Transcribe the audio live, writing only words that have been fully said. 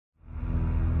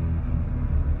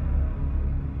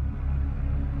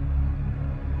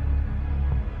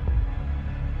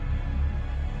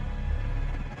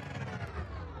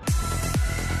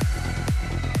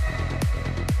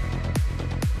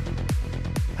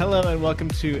Hello and welcome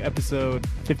to episode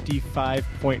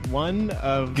 55.1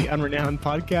 of the Unrenowned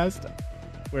podcast,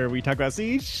 where we talk about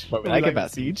Siege. What we like about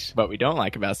Siege. What we don't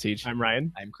like about Siege. I'm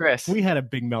Ryan. I'm Chris. We had a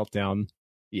big meltdown.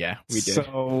 Yeah, we did.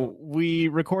 So we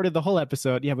recorded the whole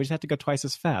episode. Yeah, we just have to go twice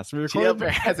as fast. Jailbreak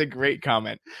has a great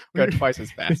comment. Go twice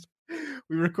as fast.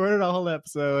 We recorded a whole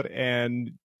episode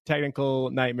and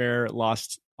Technical Nightmare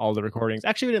lost all the recordings.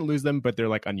 Actually, we didn't lose them, but they're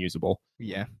like unusable.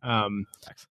 Yeah.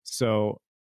 So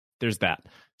there's that.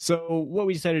 So what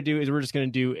we decided to do is we're just going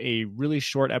to do a really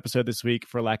short episode this week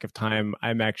for lack of time.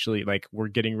 I'm actually we're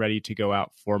getting ready to go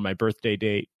out for my birthday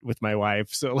date with my wife.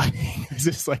 So it's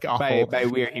just awful. By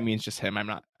we're, he means just him. I'm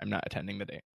not attending the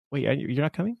date. Wait, you're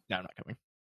not coming? No, I'm not coming.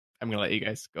 I'm going to let you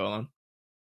guys go alone.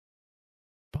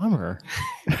 Bummer.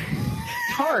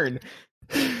 Darn.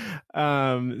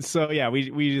 So yeah,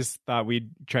 we just thought we'd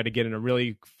try to get in a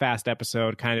really fast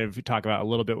episode, kind of talk about a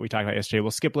little bit what we talked about yesterday.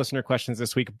 We'll skip listener questions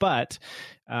this week, but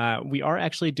we are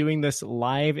actually doing this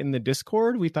live in the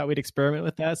Discord. We thought we'd experiment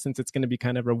with that since it's going to be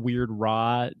kind of a weird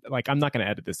raw, I'm not going to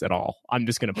edit this at all. I'm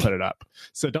just going to put it up.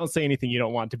 So don't say anything you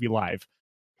don't want to be live.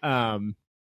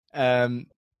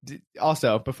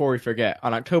 Also, before we forget,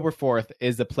 on October 4th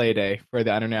is the play day for the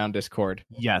Unrenowned Discord.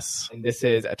 Yes. And this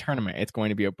is a tournament. It's going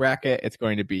to be a bracket. It's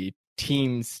going to be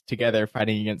teams together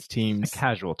fighting against teams. A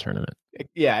casual tournament.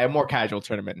 Yeah, a more casual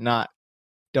tournament.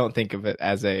 Don't think of it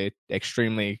as a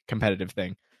extremely competitive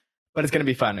thing. But it's going to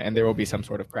be fun, and there will be some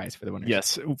sort of prize for the winners.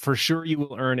 Yes, for sure you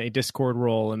will earn a Discord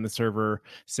role in the server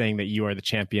saying that you are the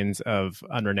champions of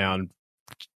Unrenowned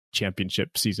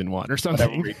Championship Season 1 or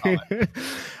something.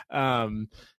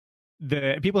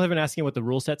 The people have been asking what the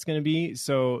rule set's going to be.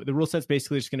 So the rule set's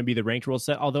basically just going to be the ranked rule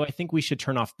set, although I think we should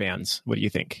turn off bans. What do you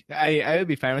think? I would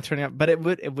be fine with turning off, but it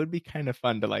would be kind of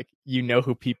fun to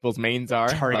who people's mains are.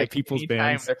 Target people's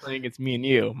bans. They're playing against me and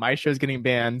you. My show's getting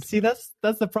banned. See, that's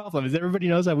the problem, is everybody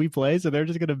knows how we play, so they're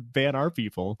just going to ban our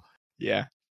people. Yeah.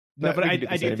 No, but I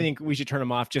do think we should turn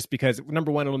them off just because,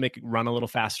 number one, it'll make it run a little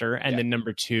faster. And then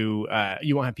number two,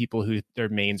 you won't have people who their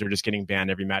mains are just getting banned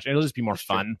every match. It'll just be more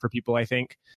fun for people, I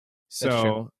think.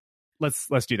 So let's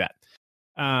do that.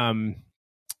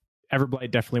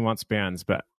 Everblight definitely wants bans,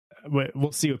 but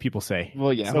we'll see what people say.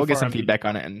 Well, yeah, we'll get some feedback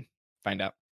on it and find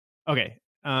out. Okay.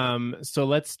 So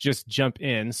let's just jump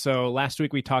in. So last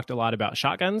week we talked a lot about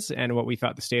shotguns and what we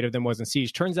thought the state of them was in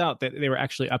Siege. Turns out that they were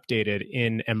actually updated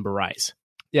in Ember Rise.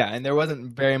 Yeah, and there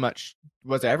wasn't very much.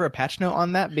 Was there ever a patch note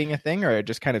on that being a thing, or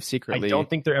just kind of secretly? I don't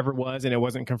think there ever was, and it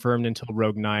wasn't confirmed until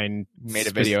Rogue 9 made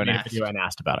a video and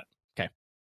asked about it. Okay.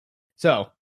 So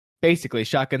basically,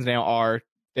 shotguns now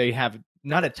they have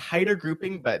not a tighter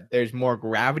grouping, but there's more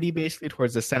gravity basically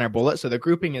towards the center bullet. So the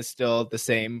grouping is still the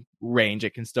same range.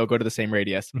 It can still go to the same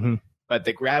radius, but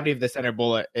the gravity of the center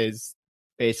bullet is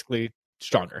basically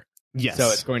stronger. Yes. So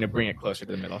it's going to bring it closer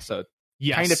to the middle. So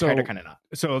yeah, kind of tighter, kind of not.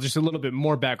 So just a little bit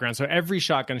more background. So every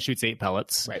shotgun shoots 8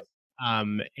 pellets. Right.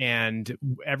 And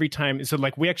every time,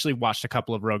 we actually watched a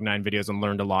couple of Rogue 9 videos and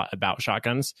learned a lot about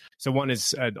shotguns. So one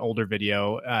is an older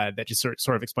video that just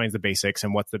sort of explains the basics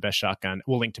and what's the best shotgun.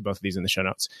 We'll link to both of these in the show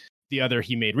notes. The other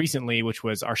he made recently, which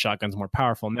was Are Shotguns More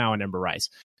Powerful Now in Ember Rise?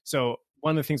 So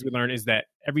one of the things we learned is that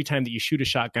every time that you shoot a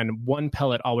shotgun, one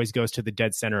pellet always goes to the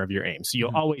dead center of your aim. So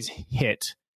you'll always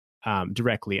hit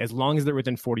directly, as long as they're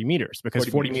within 40 meters, because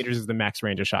 40 meters is the max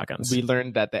range of shotguns. We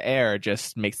learned that the air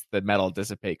just makes the metal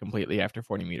dissipate completely after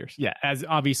 40 meters. Yeah, as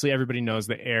obviously everybody knows,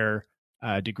 the air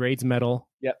degrades metal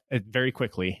very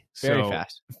quickly. Very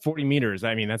fast. 40 meters,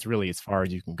 I mean, that's really as far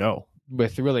as you can go.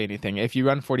 With really anything. If you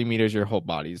run 40 meters, your whole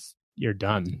body's... You're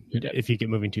done. If you get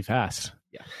moving too fast.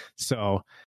 Yeah. So,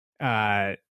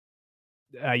 so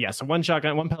one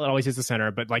shotgun, one pellet always hits the center,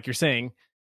 but like you're saying,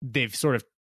 they've sort of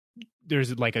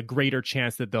there's a greater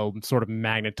chance that they'll sort of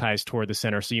magnetize toward the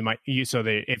center. So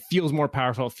it feels more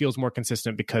powerful, it feels more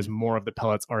consistent because more of the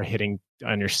pellets are hitting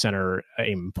on your center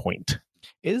aim point.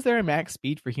 Is there a max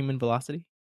speed for human velocity?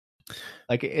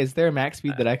 Is there a max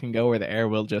speed that I can go where the air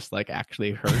will just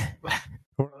actually hurt?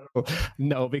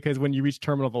 No, because when you reach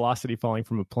terminal velocity falling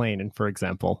from a plane, and for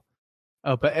example.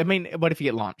 Oh, but I mean, what if you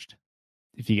get launched?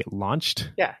 If you get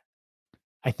launched? Yeah.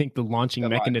 I think the launching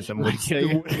mechanism would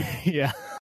yeah.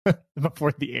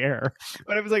 Before the air.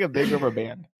 What if it's a big rubber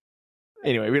band?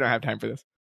 Anyway, we don't have time for this.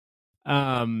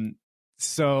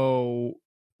 So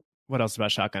what else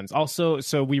about shotguns? Also,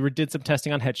 so we did some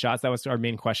testing on headshots. That was our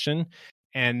main question.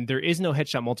 And there is no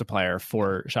headshot multiplier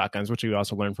for shotguns, which we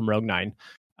also learned from Rogue 9.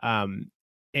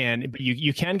 But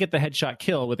you can get the headshot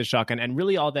kill with a shotgun. And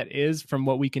really all that is, from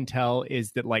what we can tell,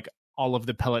 is that all of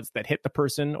the pellets that hit the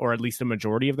person, or at least the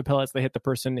majority of the pellets that hit the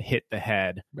person, hit the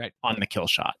head on the kill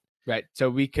shot. Right. So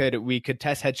we could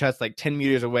test headshots like 10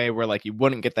 meters away where like you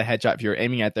wouldn't get the headshot if you were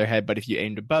aiming at their head, but if you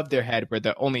aimed above their head where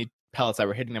the only pellets that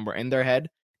were hitting them were in their head,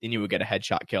 then you would get a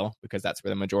headshot kill because that's where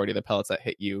the majority of the pellets that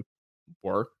hit you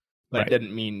were. But Right. it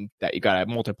didn't mean that you got a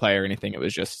multiplayer or anything. It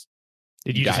was just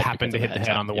You just died happen to because hit of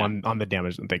the head on the headshot. one on the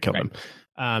damage that they killed Right.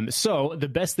 them. So the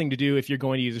best thing to do if you're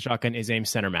going to use a shotgun is aim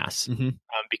center mass,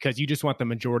 because you just want the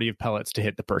majority of pellets to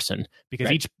hit the person. Because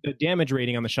Right. the damage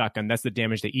rating on the shotgun, that's the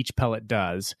damage that each pellet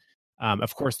does.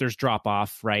 Of course, there's drop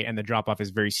off, right? And the drop off is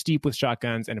very steep with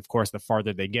shotguns. And of course, the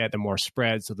farther they get, the more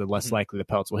spread, so the less likely the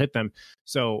pellets will hit them.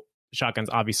 So shotguns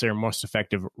obviously are most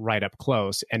effective right up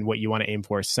close. And what you want to aim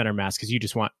for is center mass, because you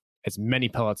just want as many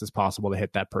pellets as possible to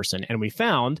hit that person. And we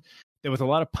found that with a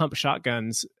lot of pump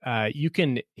shotguns, you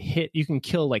can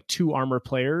kill like 2 armor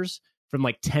players from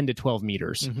like 10 to 12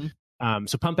 meters.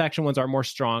 So pump action ones are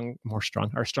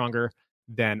stronger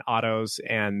than autos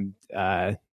and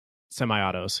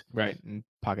semi-autos. Right. And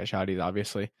pocket shotties,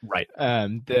 obviously. Right.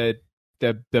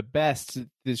 The best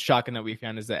shotgun that we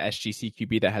found is the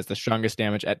SGCQB that has the strongest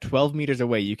damage. At 12 meters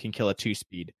away, you can kill a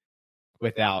 2-speed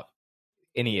without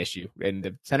any issue. And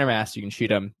the center mass, you can shoot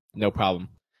them, no problem.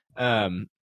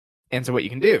 And so what you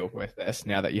can do with this,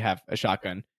 now that you have a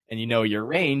shotgun and you know your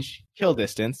range, kill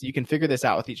distance, you can figure this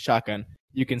out with each shotgun.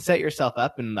 You can set yourself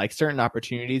up in like certain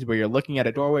opportunities where you're looking at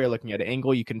a doorway or looking at an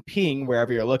angle. You can ping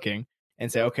wherever you're looking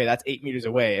and say, okay, that's 8 meters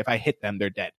away. If I hit them, they're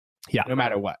dead. Yeah. No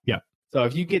matter what. Yeah. So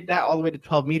if you get that all the way to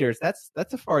 12 meters, that's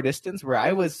a far distance. Where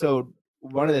I was, so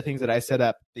one of the things that I set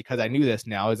up because I knew this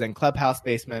now is in clubhouse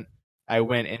basement. I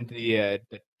went into the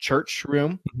church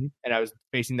room and I was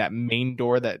facing that main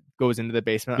door that goes into the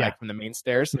basement, like from the main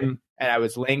stairs. And I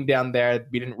was laying down there.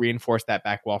 We didn't reinforce that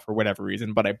back wall for whatever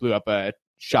reason, but I blew up a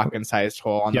shotgun sized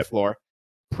hole on the floor,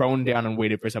 prone down and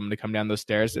waited for someone to come down those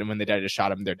stairs. And when they died, I just shot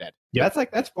them. They're dead.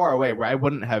 That's far away where I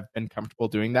wouldn't have been comfortable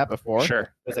doing that before. Sure.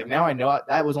 It's like, now I know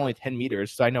that was only 10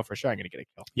 meters. So I know for sure I'm going to get a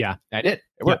kill. Yeah. And I did.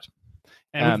 It worked.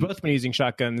 And we've both been using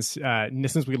shotguns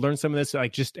since we learned some of this,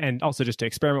 and also just to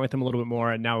experiment with them a little bit more.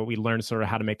 And now we learned sort of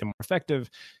how to make them more effective.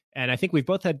 And I think we've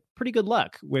both had pretty good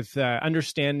luck with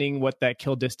understanding what that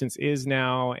kill distance is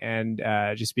now, and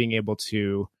just being able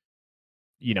to,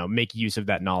 make use of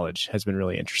that knowledge has been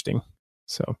really interesting.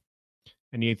 So,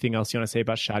 anything else you want to say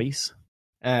about shotties?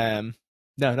 No,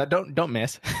 don't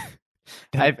miss.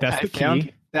 That's the key.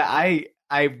 Found that I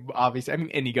obviously,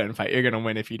 any gunfight, you're going to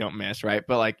win if you don't miss, right?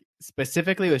 But like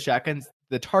specifically with shotguns,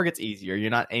 the target's easier. You're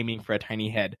not aiming for a tiny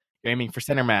head. You're aiming for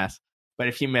center mass. But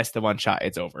if you miss the one shot,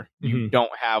 it's over. You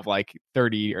don't have like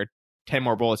 30 or 10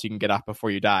 more bullets you can get off before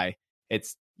you die.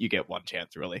 You get one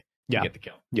chance really to get the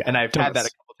kill. Yeah. And I've had that a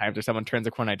couple times where someone turns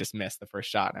a corner, I just missed the first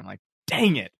shot, and I'm like,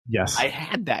 dang it. Yes. I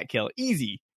had that kill.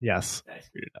 Easy. Yes. I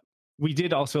screwed it up. We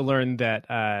did also learn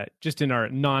that just in our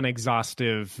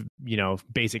non-exhaustive,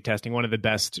 basic testing, one of the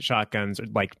best shotguns,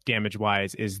 like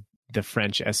damage-wise, is the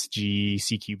French SG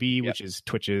CQB, which is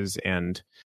Twitch's and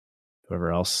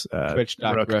whoever else. Twitch,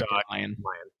 Rook, Lion.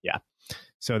 Yeah.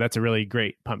 So that's a really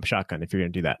great pump shotgun if you're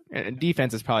going to do that. And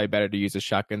defense is probably better to use as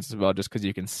shotguns as well, just because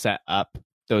you can set up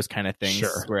those kind of things.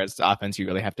 Sure. Whereas offense, you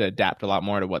really have to adapt a lot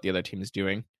more to what the other team is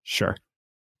doing. Sure.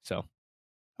 So.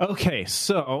 Okay.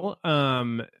 So,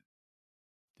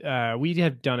 we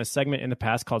have done a segment in the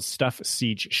past called Stuff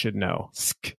Siege Should Know.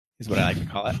 Sk is what I like to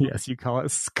call it. Yes, you call it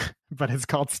sk, but it's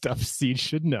called Stuff Siege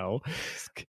Should Know.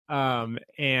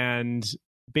 And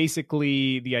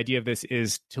basically, the idea of this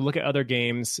is to look at other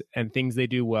games and things they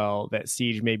do well that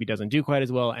Siege maybe doesn't do quite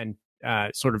as well, and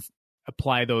sort of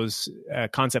apply those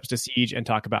concepts to Siege and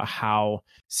talk about how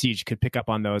Siege could pick up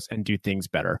on those and do things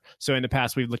better. So in the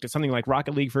past, we've looked at something like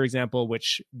Rocket League, for example,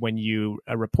 which when you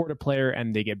report a player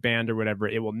and they get banned or whatever,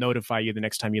 it will notify you the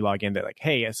next time you log in that, like,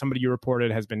 hey, somebody you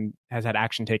reported has had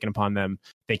action taken upon them.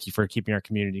 Thank you for keeping our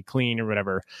community clean or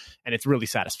whatever. And it's really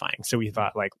satisfying. So we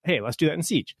thought, like, hey, let's do that in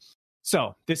Siege.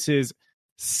 So this is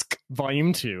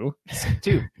Volume 2.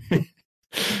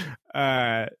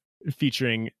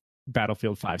 Featuring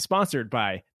Battlefield 5, sponsored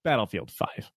by Battlefield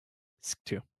 5.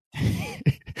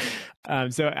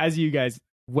 So as you guys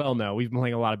well know, we've been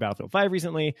playing a lot of Battlefield 5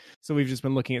 recently, so we've just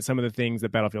been looking at some of the things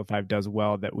that Battlefield 5 does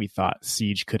well that we thought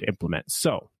Siege could implement.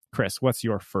 So, Chris, what's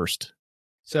your first?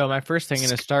 So my first thing, I'm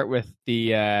going to start with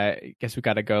I guess we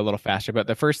got to go a little faster, but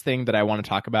the first thing that I want to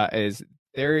talk about is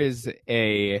there is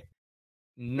a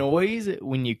noise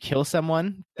when you kill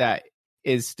someone that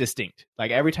is distinct.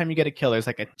 Like every time you get a kill, there's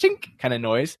like a chink kind of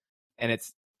noise. And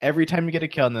it's every time you get a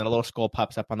kill, and then a little skull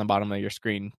pops up on the bottom of your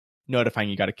screen notifying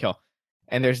you got a kill.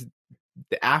 And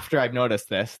after I've noticed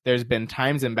this, there's been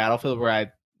times in Battlefield where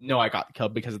I know I got the kill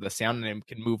because of the sound and I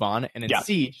can move on. And in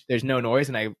Siege, there's no noise,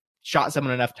 and I shot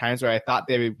someone enough times where I thought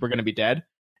they were going to be dead,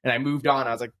 and I moved on.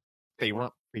 I was like, they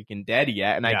weren't freaking dead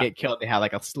yet, and I get killed. They had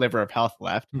like a sliver of health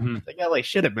left. Mm-hmm. Like, yeah, they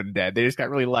should have been dead. They just got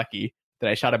really lucky that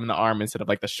I shot him in the arm instead of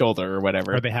like the shoulder or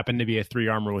whatever. Or they happened to be a 3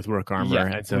 armor with work armor.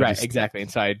 Yeah, and so right, exactly.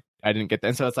 And so I didn't get that.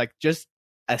 And so it's like just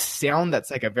a sound that's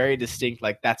like a very distinct,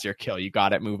 like that's your kill. You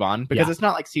got it, move on. Because it's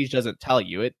not like Siege doesn't tell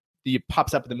you. It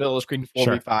pops up in the middle of the screen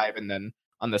 4v5, and then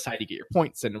on the side you get your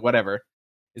points and whatever.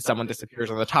 If someone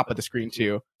disappears on the top of the screen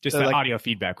too. Just so the like, audio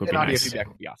feedback would be nice. Audio feedback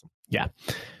would be awesome. Yeah.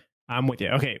 I'm with you.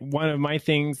 Okay. One of my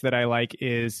things that I like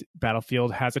is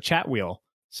Battlefield has a chat wheel.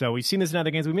 So we've seen this in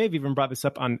other games. We may have even brought this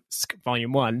up on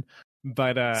Volume 1,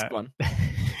 but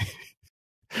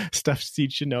Stuff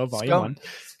Siege should know Volume 1.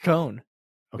 Scone.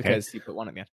 Okay. Because you put 1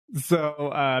 in the end. So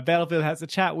Battlefield has a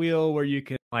chat wheel where you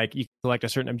can select a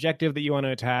certain objective that you want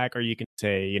to attack, or you can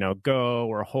say, go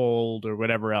or hold or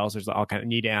whatever else. There's all kind of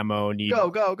need ammo,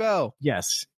 go.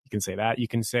 Yes, you can say that. You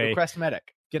can say request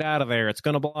medic. Get out of there. It's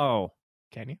gonna blow.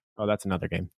 Can you? Oh, that's another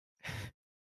game.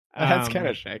 That's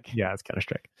Counter-Strike. Yeah, it's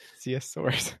Counter-Strike. CS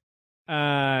Source.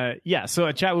 Yeah, so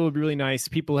a chat wheel would be really nice.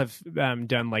 People have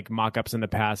done like mock-ups in the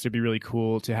past. It'd be really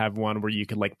cool to have one where you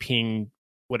could like ping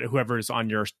whoever's on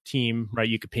your team, right?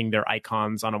 You could ping their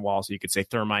icons on a wall. So you could say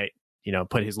Thermite,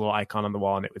 put his little icon on the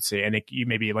wall, and it would say, and you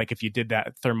maybe like if you did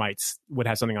that, Thermite's would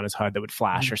have something on his HUD that would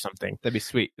flash or something. That'd be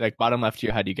sweet. Like bottom left of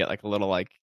your HUD, you get like a little like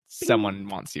someone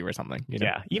wants you or something.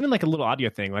 Yeah, even like a little audio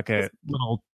thing, like a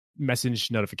little message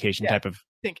notification type of.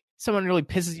 I think someone really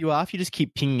pisses you off, you just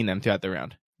keep pinging them throughout the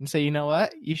round and say, you know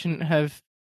what, you shouldn't have,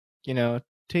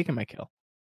 taken my kill.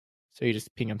 So you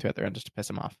just ping them throughout the round just to piss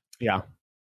them off. Yeah,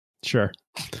 sure.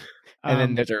 And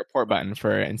then there's a report button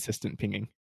for insistent pinging.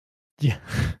 Yeah.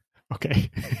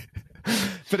 Okay.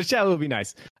 But a chat will be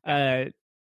nice. TL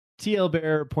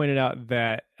Bear pointed out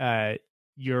that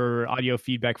your audio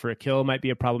feedback for a kill might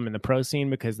be a problem in the pro scene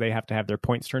because they have to have their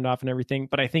points turned off and everything.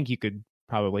 But I think you could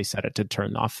probably set it to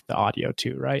turn off the audio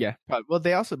too, right? Yeah. Well,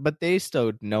 they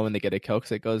still know when they get a kill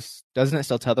because it goes. Doesn't it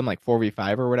still tell them like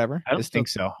 4v5 or whatever? I don't think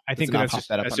so. I think that's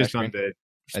just on the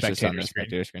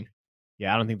spectator screen.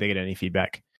 Yeah, I don't think they get any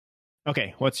feedback.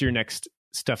 Okay, what's your next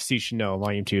Stuff Siege should know,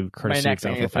 Volume 2, courtesy My next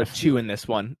thing is 2 in this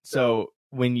one. So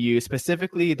when you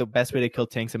specifically, the best way to kill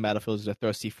tanks in Battlefield is to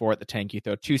throw C4 at the tank. You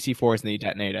throw 2 C4s and then you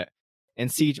detonate it. In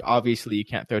Siege, obviously, you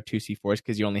can't throw 2 C4s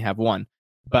because you only have 1.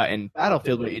 But in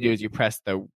Battlefield, what you do is you press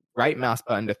the right mouse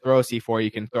button to throw a C4.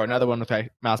 You can throw another one with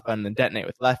right mouse button and detonate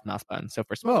with left mouse button. So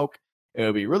for smoke, it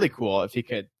would be really cool if you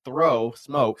could throw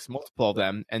smokes, multiple of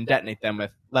them, and detonate them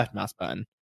with left mouse button.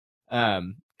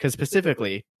 Because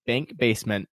specifically, bank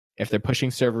basement, if they're pushing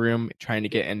server room, trying to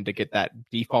get in to get that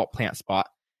default plant spot,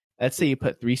 let's say you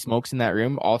put 3 smokes in that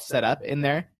room, all set up in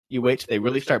there. You wait till they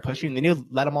really start pushing, then you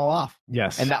let them all off.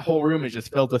 Yes. And that whole room is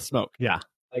just filled with smoke. Yeah.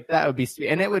 Like that would be sweet.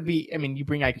 And it would be, I mean, you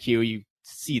bring IQ, you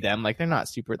see them, like they're not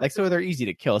super, like, so they're easy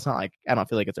to kill. It's not like, I don't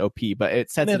feel like it's OP, but it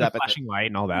sets it up flashing light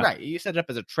and all that. Right. You set it up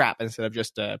as a trap instead of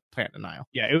just a plant denial.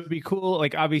 Yeah, it would be cool.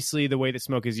 Like, obviously, the way that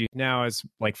smoke is used now is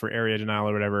like for area denial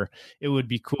or whatever. It would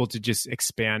be cool to just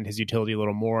expand his utility a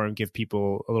little more and give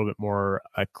people a little bit more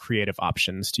creative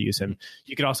options to use him.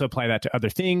 You could also apply that to other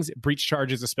things. Breach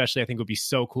charges, especially, I think would be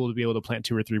so cool to be able to plant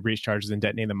 2 or 3 breach charges and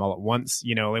detonate them all at once.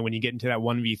 Like when you get into that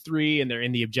 1v3 and they're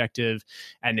in the objective,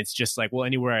 and it's just like, well,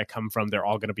 anywhere I come from, they're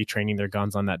all going to be training their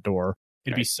guns on that door.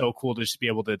 It'd be so cool to just be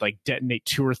able to like detonate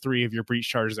 2 or 3 of your breach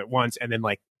charges at once and then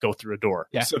like go through a door.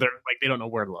 Yeah. So they're like, they don't know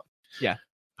where to look. Yeah.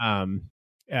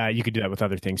 You could do that with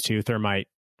other things too. Thermite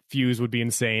fuse would be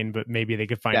insane, but maybe they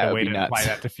could find a way to apply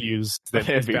that to fuse that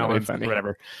is balanced or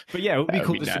whatever. But yeah, it would be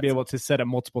cool just to be able to set up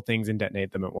multiple things and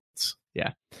detonate them at once.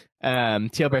 Yeah.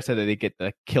 TL Bear said that they get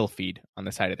the kill feed on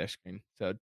the side of their screen.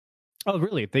 So oh,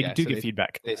 really? They do get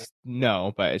feedback.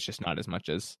 No, but it's just not as much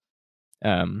as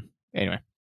anyway.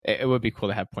 It would be cool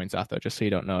to have points off, though, just so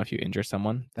you don't know if you injure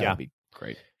someone. That would be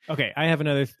great. Okay, I have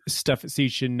another Stuff that you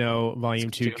should know, Volume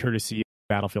 2, courtesy of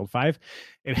Battlefield 5.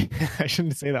 I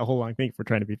shouldn't say that whole long thing if we're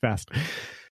trying to be fast.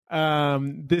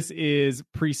 This is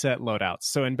preset loadouts.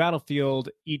 So in Battlefield,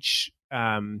 each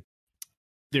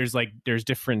there's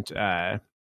different what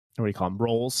do you call them,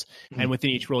 roles, and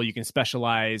within each role you can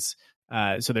specialize.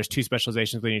 So there's 2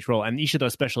 specializations within each role, and each of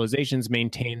those specializations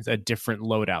maintains a different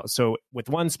loadout. So with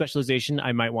one specialization,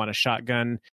 I might want a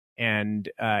shotgun and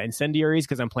incendiaries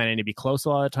because I'm planning to be close a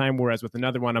lot of the time. Whereas with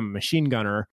another one, I'm a machine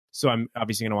gunner. So I'm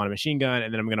obviously going to want a machine gun,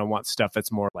 and then I'm going to want stuff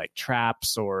that's more like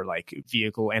traps or like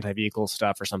anti-vehicle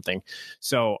stuff or something.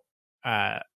 So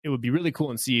it would be really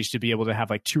cool in Siege to be able to have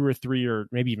like 2 or 3 or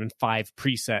maybe even 5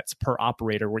 presets per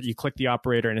operator where you click the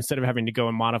operator, and instead of having to go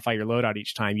and modify your loadout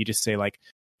each time, you just say like,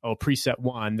 preset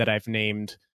 1 that I've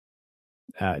named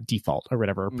default or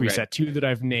whatever, preset Right. 2 that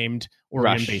I've named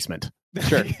Organ Rush. Basement.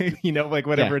 Sure. Like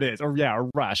whatever it is, or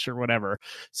Rush or whatever.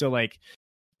 So like,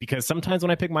 because sometimes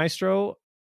when I pick Maestro,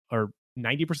 or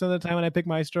 90% of the time when I pick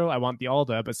Maestro, I want the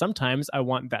Alda, but sometimes I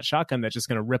want that shotgun that's just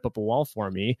going to rip up a wall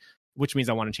for me, which means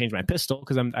I want to change my pistol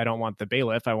because I don't want the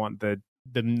Bailiff. I want the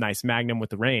nice Magnum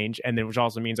with the range, and then which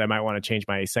also means I might want to change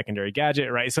my secondary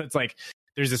gadget, right? So it's like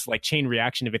there's this like chain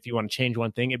reaction of if you want to change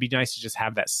one thing, it'd be nice to just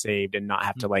have that saved and not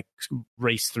have to like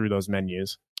race through those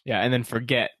menus. Yeah, and then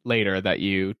forget later that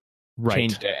you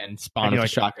changed it and spawned a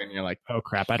shotgun. And you're like, oh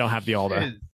crap, I don't have the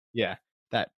Alda. Yeah,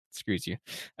 that screws you.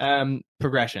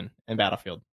 Progression in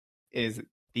Battlefield is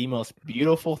the most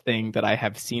beautiful thing that I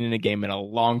have seen in a game in a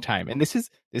long time, and this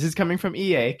is coming from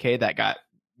EA, okay, that got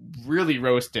really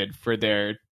roasted for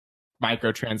their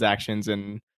microtransactions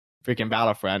and freaking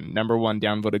Battlefront. #1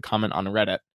 downvoted comment on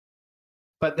Reddit.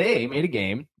 But they made a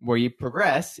game where you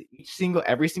progress.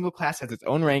 Every single class has its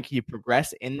own rank. You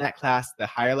progress in that class. The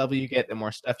higher level you get, the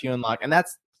more stuff you unlock. And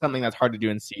that's something that's hard to do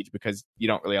in Siege because you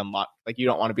don't really unlock. Like, you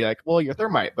don't want to be like, well, you're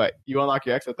Thermite, but you unlock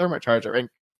your extra Thermite charge at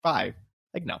rank 5.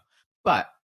 Like, no. But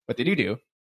what they do,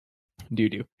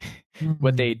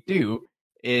 what they do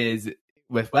is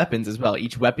with weapons as well.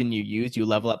 Each weapon you use, you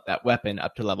level up that weapon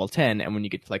up to level 10. And when you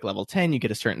get to like level 10, you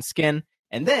get a certain skin.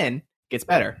 And then gets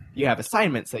better. You have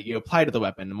assignments that you apply to the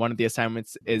weapon. And one of the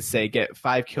assignments is, say, get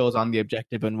 5 kills on the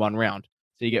objective in 1 round.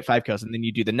 So you get 5 kills, and then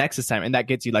you do the next assignment, and that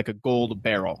gets you like a gold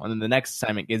barrel. And then the next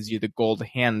assignment gives you the gold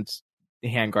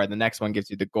handguard. The next one gives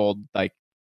you the gold, like,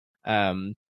 I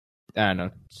don't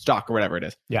know, stock or whatever it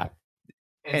is. Yeah.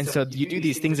 And so you do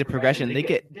these things in progression. They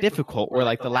get difficult. Where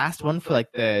like the last one for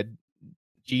like the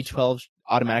G12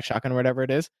 automatic shotgun or whatever it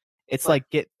is, it's like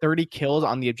get 30 kills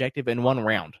on the objective in 1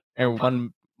 round or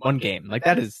one game. Like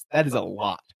that is a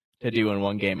lot to do in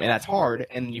 1 game, and that's hard.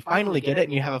 And you finally get it,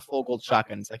 and you have a full gold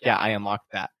shotgun. It's like, yeah, I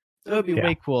unlocked that. So it'd be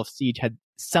way cool if Siege had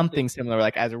something similar,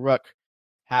 like as a Rook,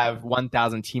 have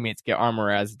 1,000 teammates get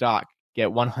armor, as Doc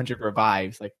get 100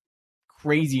 revives, like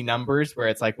crazy numbers. Where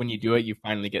it's like when you do it, you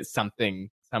finally get something,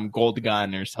 some gold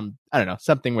gun or some, I don't know,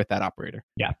 something with that operator.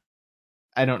 Yeah,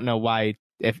 I don't know why,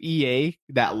 if EA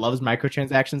that loves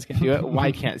microtransactions can do it,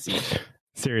 why can't Siege?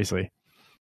 Seriously.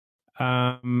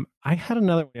 I had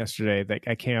another one yesterday that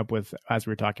I came up with as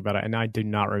we were talking about it, and I do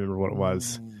not remember what it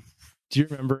was. Do you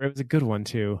remember? It was a good one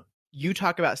too. You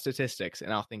talk about statistics,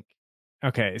 and I'll think.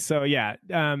 Okay, so yeah,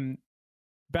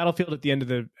 Battlefield at the end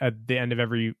of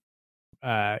every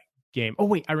game. Oh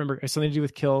wait, I remember. It's something to do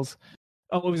with kills.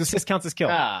 Oh, it was assist counts as kill.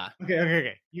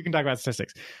 Okay. You can talk about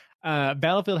statistics.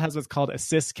 Battlefield has what's called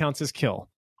assist counts as kill.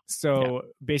 So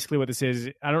basically what this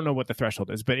is, I don't know what the threshold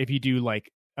is, but if you do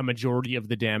like a majority of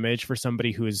the damage for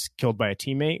somebody who is killed by a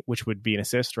teammate, which would be an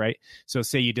assist, right? So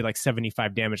say you did like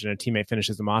 75 damage and a teammate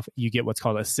finishes them off, you get what's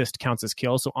called assist counts as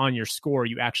kill. So on your score,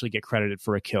 you actually get credited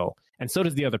for a kill. And so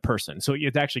does the other person. So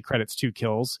it actually credits 2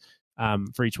 kills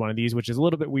for each one of these, which is a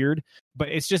little bit weird, but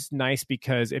it's just nice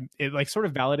because it like sort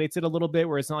of validates it a little bit,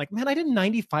 where it's not like, man, I did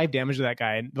 95 damage to that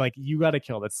guy, and like, you got a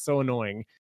kill. That's so annoying.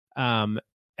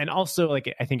 And also,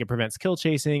 like, I think it prevents kill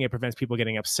chasing. It prevents people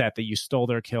getting upset that you stole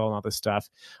their kill and all this stuff.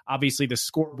 Obviously, the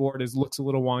scoreboard looks a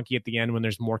little wonky at the end when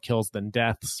there's more kills than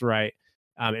deaths, right?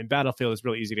 In Battlefield, it's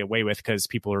really easy to get away with because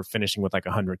people are finishing with like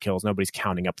 100 kills. Nobody's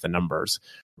counting up the numbers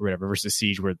or whatever. Versus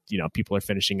Siege, where people are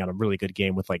finishing on a really good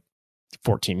game with like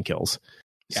 14 kills.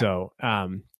 Yeah. So,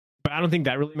 but I don't think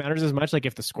that really matters as much. Like,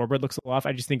 if the scoreboard looks a little off,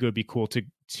 I just think it would be cool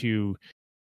to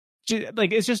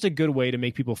like, it's just a good way to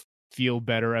make people feel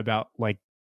better about like,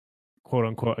 quote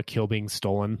unquote, a kill being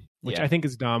stolen, which I think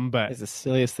is dumb, but it's the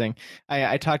silliest thing.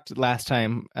 I talked last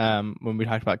time when we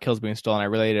talked about kills being stolen, I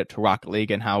related it to Rocket League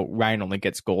and how Ryan only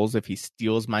gets goals if he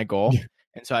steals my goal.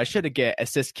 And so I should have get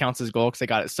assist counts as goal because I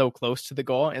got it so close to the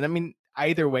goal. And I mean,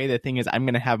 either way, the thing is, I'm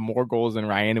going to have more goals than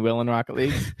Ryan will in Rocket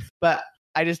League, but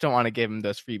I just don't want to give him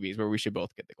those freebies where we should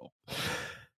both get the goal.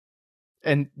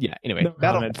 And yeah, anyway,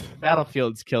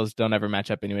 Battlefield's kills don't ever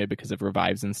match up anyway because of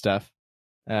revives and stuff.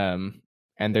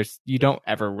 And you don't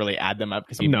ever really add them up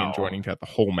because you'd be joining throughout the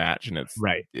whole match, and it's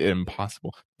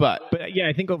impossible. But yeah,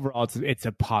 I think overall it's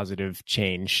a positive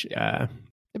change. It'd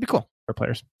be cool for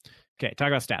players. Okay, talk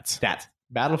about stats.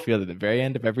 Battlefield at the very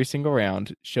end of every single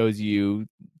round shows you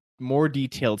more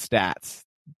detailed stats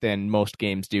than most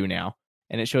games do now.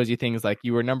 And it shows you things like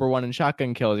you were number 1 in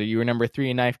shotgun kills, or you were number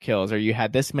 3 in knife kills, or you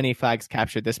had this many flags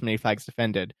captured, this many flags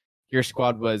defended. Your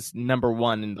squad was number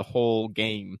 1 in the whole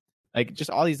game. Like, just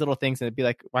all these little things, and it'd be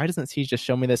like, why doesn't Siege just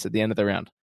show me this at the end of the round?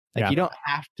 Like, you don't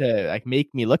have to like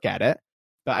make me look at it,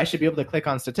 but I should be able to click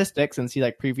on statistics and see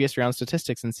like previous round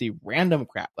statistics and see random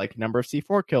crap, like number of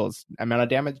C4 kills, amount of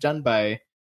damage done by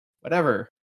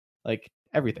whatever. Like,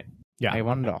 everything. Yeah. I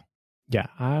want it all. Yeah,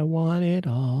 I want it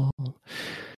all.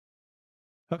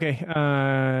 Okay,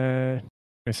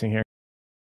 missing here.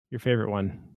 Your favorite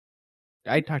one.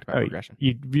 I talked about progression.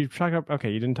 You talked about,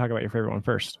 okay, you didn't talk about your favorite one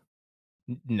first.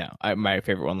 No, my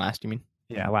favorite one last, you mean?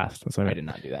 Yeah, last. That's what I did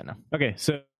not do that, no. Okay,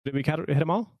 so did we hit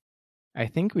them all? I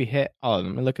think we hit all of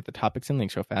them. Let me look at the topics and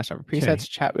links real fast. Our presets, Okay.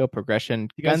 chat wheel, progression,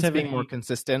 You guys guns have being any- more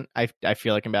consistent. I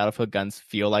feel like in Battlefield, guns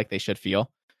feel like they should feel,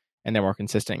 and they're more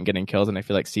consistent in getting kills, and I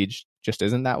feel like Siege just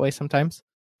isn't that way sometimes.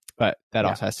 But that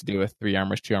also has to do with 3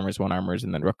 armors, 2 armors, 1 armors,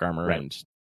 and then rook armor, Right. and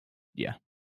yeah,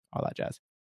 all that jazz.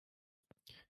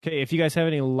 Okay, if you guys have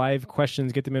any live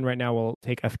questions, get them in right now. We'll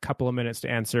take a couple of minutes to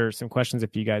answer some questions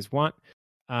if you guys want.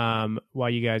 While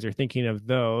you guys are thinking of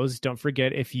those, don't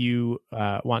forget, if you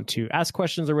want to ask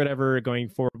questions or whatever going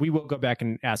forward, we will go back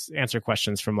and answer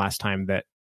questions from last time that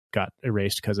got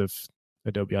erased because of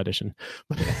Adobe Audition.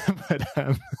 But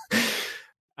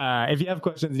if you have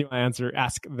questions you want to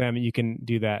ask them, you can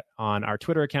do that on our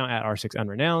Twitter account at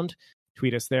R6Unrenowned.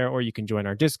 Tweet us there, or you can join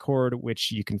our Discord,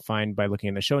 which you can find by looking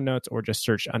in the show notes, or just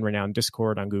search Unrenowned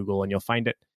Discord on Google and you'll find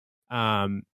it.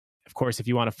 Of course, if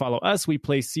you want to follow us, we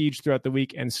play Siege throughout the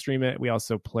week and stream it. We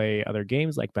also play other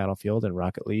games like Battlefield and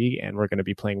Rocket League, and we're going to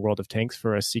be playing World of Tanks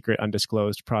for a secret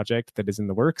undisclosed project that is in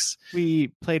the works.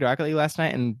 We played Rocket League last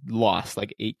night and lost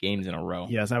like 8 games in a row.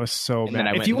 Yes, I was so And then mad.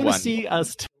 I If went you and want to won. see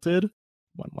us tilted,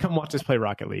 One. come watch us play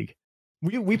Rocket League.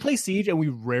 We play Siege and we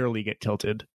rarely get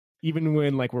tilted, even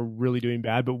when like we're really doing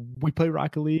bad. But we play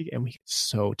Rocket League and we get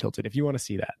so tilted. If you want to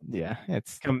see that, Yeah,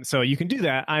 it's so you can do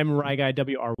that. I'm Ryguy,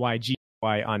 WRYGY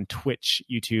on Twitch,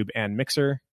 YouTube, and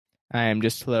Mixer. I am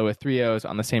just hello with 3 O's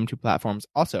on the same 2 platforms.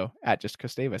 Also at just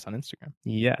Gustavus on Instagram.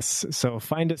 Yes, so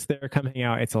find us there. Come hang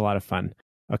out. It's a lot of fun.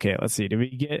 Okay, let's see. Did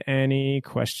we get any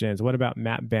questions? What about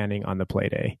map banning on the play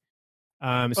day? So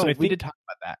I think, we did talk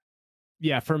about that.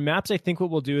 Yeah, for maps, I think what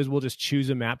we'll do is we'll just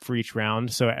choose a map for each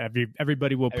round. So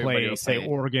everybody will play, say,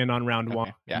 Oregon on round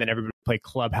 1, yeah. and then everybody will play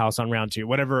Clubhouse on round 2.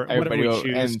 Whatever Everybody we will,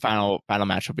 choose. and final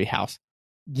match will be House.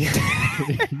 Yeah.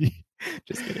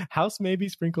 Just kidding. House may be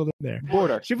sprinkled in there.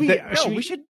 Border. Should we? We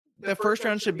should. The first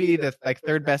round should be the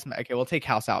third best. Okay, we'll take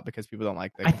House out because people don't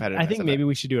like the competitive. I think maybe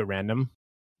we should do it random.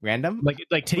 Random.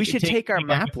 We should take our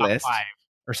map like list top 5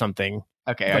 or something.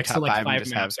 Okay, our top 5 and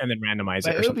just maps and then randomize but it.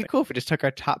 Or it would something. be cool if we just took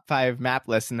our top 5 map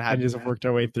list and had just worked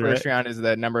our way through first it. round is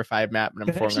the number 5 map,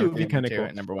 number That 4 actually number would be 3, kinda number 2, cool.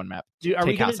 and number 1 map. Are we Take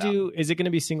going House to do? Is it going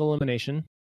to be single elimination?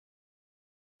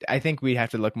 I think we'd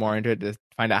have to look more into it to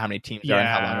find out how many teams are and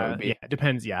how long it would be. Yeah, it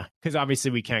depends. Yeah, because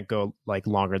obviously we can't go like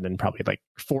longer than probably like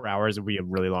 4 hours. It would be a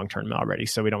really long tournament already,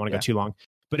 so we don't want to go too long.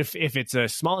 But if it's a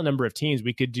small number of teams,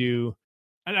 we could do.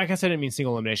 I guess I didn't mean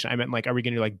single elimination. I meant like, are we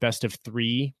going to do like best of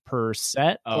 3 per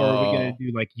set, or are we going to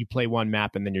do like you play one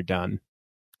map and then you're done?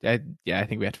 I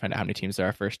think we have to find out how many teams there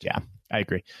are first. Yeah, I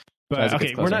agree. But So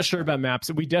okay, we're not sure about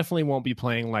maps. We definitely won't be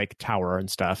playing like Tower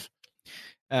and stuff.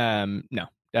 No,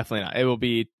 definitely not. It will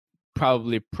be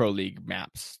probably Pro League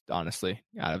maps, honestly,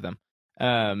 out of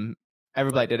them.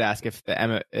 Everybody did ask if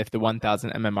the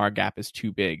 1000 MMR gap is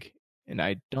too big, and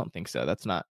I don't think so. That's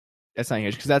not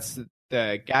huge because that's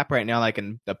the gap right now. Like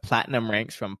in the platinum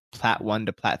ranks from Plat 1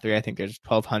 to Plat 3, I think there's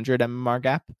 1200 MMR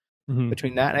gap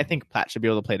between that, and I think Plat should be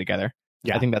able to play together.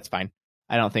 Yeah, I think that's fine.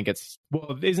 I don't think it's.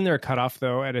 Well, isn't there a cutoff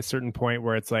though at a certain point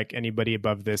where it's like anybody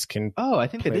above this can? Oh, I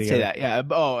think they play did say together? that.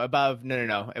 Yeah. Oh, above.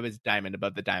 No. It was diamond.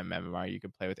 Above the diamond MMR, you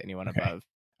could play with anyone above.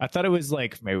 I thought it was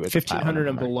like Maybe it was 1500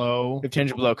 and MMR. below.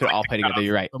 1500 below could all play together.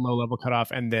 You're right. The low level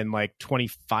cutoff, and then like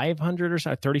 2500 or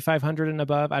so, 3500 and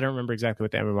above. I don't remember exactly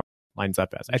what the MMR lines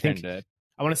up as. I think I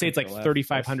want to say it's like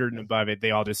 3500 and above it.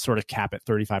 They all just sort of cap at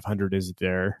 3500 is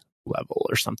their level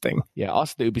or something. Yeah.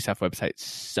 Also, the Ubisoft website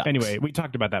sucks. Anyway, we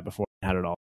talked about that before and had it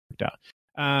all worked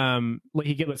out.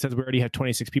 Leahy Giblet says we already have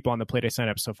 26 people on the Playday sign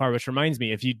up so far, which reminds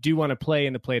me, if you do want to play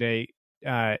in the Playday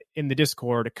in the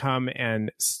Discord, come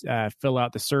and fill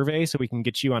out the survey so we can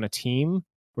get you on a team.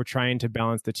 We're trying to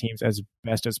balance the teams as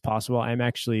best as possible. I'm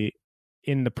actually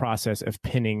in the process of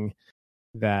pinning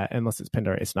that, unless it's pinned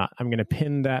already. It's not. I'm going to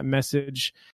pin that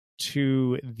message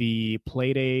to the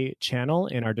Playday channel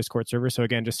in our Discord server. So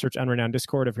again, just search Unrenowned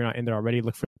Discord. If you're not in there already,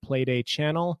 look for the Playday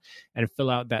channel and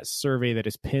fill out that survey that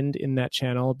is pinned in that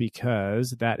channel,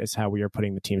 because that is how we are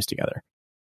putting the teams together.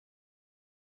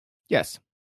 Yes.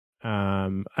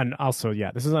 And also, yeah,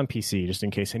 this is on PC, just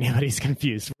in case anybody's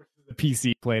confused. The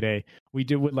PC Playday. We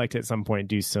would like to at some point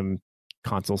do some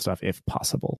console stuff if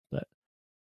possible, but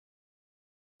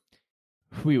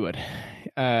We would.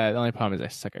 The only problem is I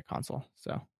suck at console.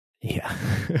 So yeah.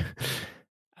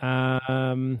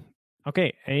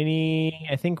 Okay.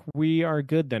 I think we are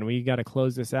good then. We got to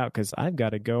close this out because I've got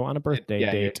to go on a birthday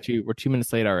date. We're 2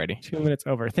 minutes late already. 2 minutes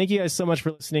over. Thank you guys so much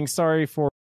for listening. Sorry for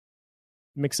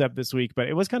mix up this week, but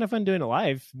it was kind of fun doing it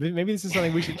live. Maybe this is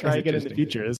something we should try again in the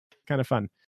future. It's kind of fun.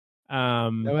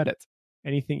 No edits.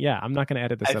 Anything? Yeah, I'm not going to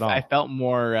edit this at all. I felt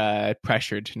more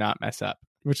pressured to not mess up,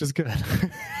 which is good.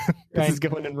 This is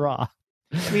going in raw.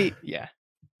 Yeah,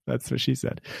 that's what she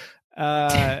said.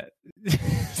 So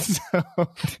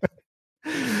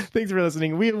thanks for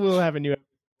listening. We will have a new episode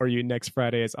for you next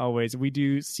Friday, as always. We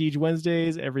do Siege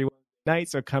Wednesdays every night,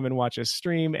 so come and watch us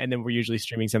stream, and then we're usually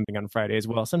streaming something on Friday as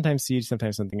well. Sometimes Siege,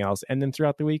 sometimes something else, and then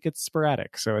throughout the week it's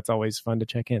sporadic, so it's always fun to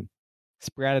check in.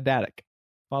 Sporadic.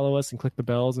 Follow us and click the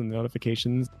bells and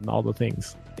notifications and all the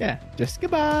things. Yeah, just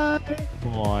goodbye.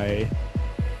 Bye.